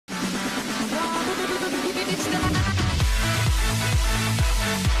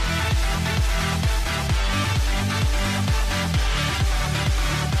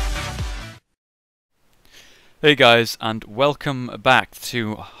Hey guys, and welcome back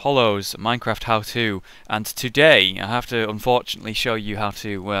to Hollow's Minecraft How-To. And today I have to unfortunately show you how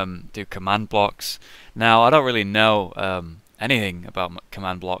to do command blocks. Now I don't really know anything about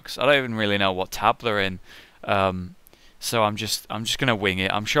command blocks. I don't even really know what tab they're in. So I'm just gonna wing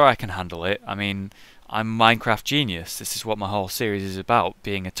it. I'm sure I can handle it. I mean, I'm Minecraft genius. This is what my whole series is about: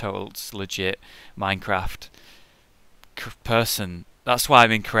 being a total legit Minecraft person. That's why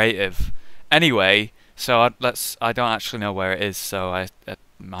I'm in creative. Anyway. So I don't actually know where it is, so it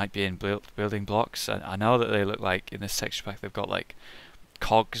might be in building blocks. I know that they look like, in this texture pack, they've got like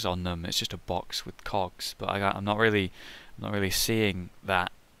cogs on them. It's just a box with cogs, but I'm not really seeing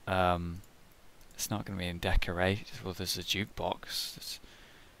that. It's not going to be in decorate. Well, there's a jukebox.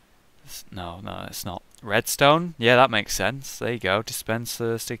 No, it's not. Redstone? Yeah, that makes sense. There you go.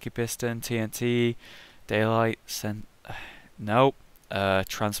 Dispenser, sticky piston, TNT, daylight, nope.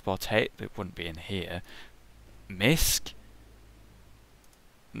 Transportate, it wouldn't be in here. Misc?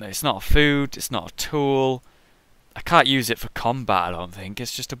 No, it's not a food, it's not a tool. I can't use it for combat, I don't think.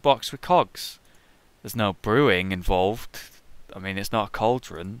 It's just a box with cogs. There's no brewing involved. I mean, it's not a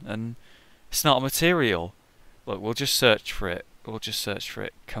cauldron, and it's not a material. Look, we'll just search for it.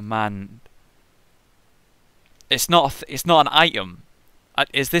 Command. It's not an item.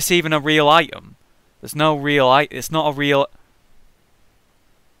 Is this even a real item? There's no real item. It's not a real...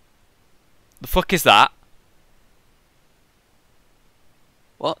 The fuck is that?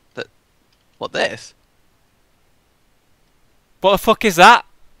 What this? What the fuck is that?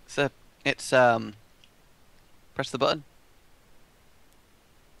 It's press the button.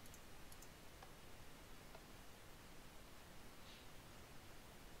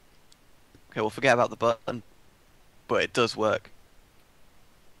 Okay, we'll forget about the button. But it does work.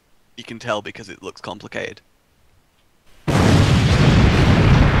 You can tell because it looks complicated.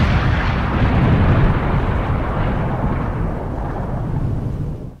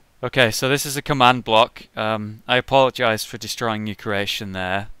 Okay, so this is a command block. I apologise for destroying your creation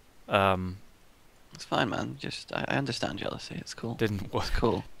there. It's fine, man. I understand jealousy. It's cool. Didn't work. It's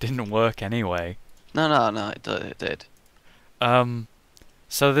cool. Didn't work anyway. No. It did.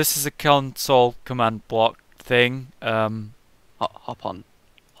 So this is a console command block thing. Hop on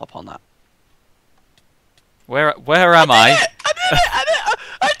that. Where am I?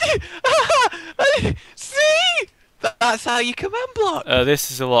 I did. See? That's how you command block.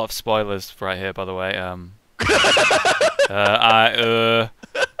 This is a lot of spoilers right here, by the way. Flashback.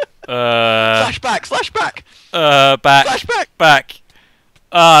 Back.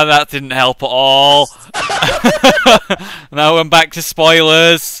 Ah, that didn't help at all. Now I'm back to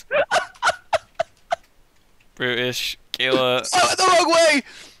spoilers. Brutish killer. I went the wrong way.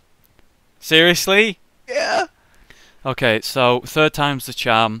 Seriously? Yeah. Okay, so third time's the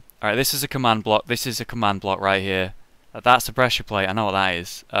charm. Alright, this is a command block. This is a command block right here. That's a pressure plate. I know what that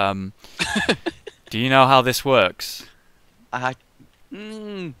is. Do you know how this works? I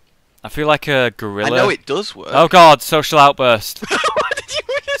feel like a gorilla. I know it does work. Oh god, social outburst. What did you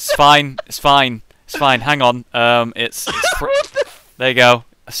do? It's fine. Hang on. There you go.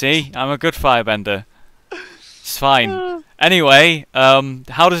 See? I'm a good firebender. It's fine. Anyway,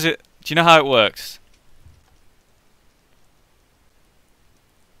 how does it... Do you know how it works?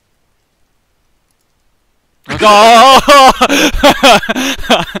 Oh!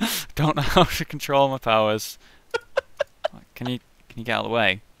 Don't know how to control my powers. Can you get out of the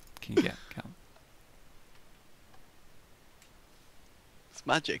way? Can you get out? It's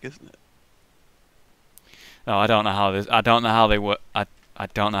magic, isn't it? No, I don't know how this. I don't know how they work. I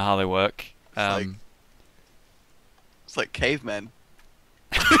don't know how they work. It's like cavemen.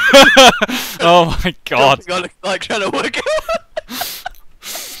 Oh my god! Like trying to work it out.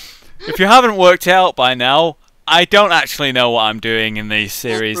 If you haven't worked it out by now, I don't actually know what I'm doing in these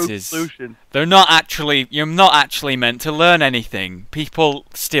series. They're not actually. You're not actually meant to learn anything. People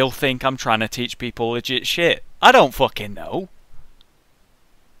still think I'm trying to teach people legit shit. I don't fucking know.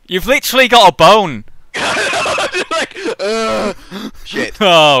 You've literally got a bone. Like, shit.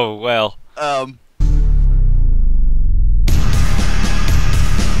 Oh well.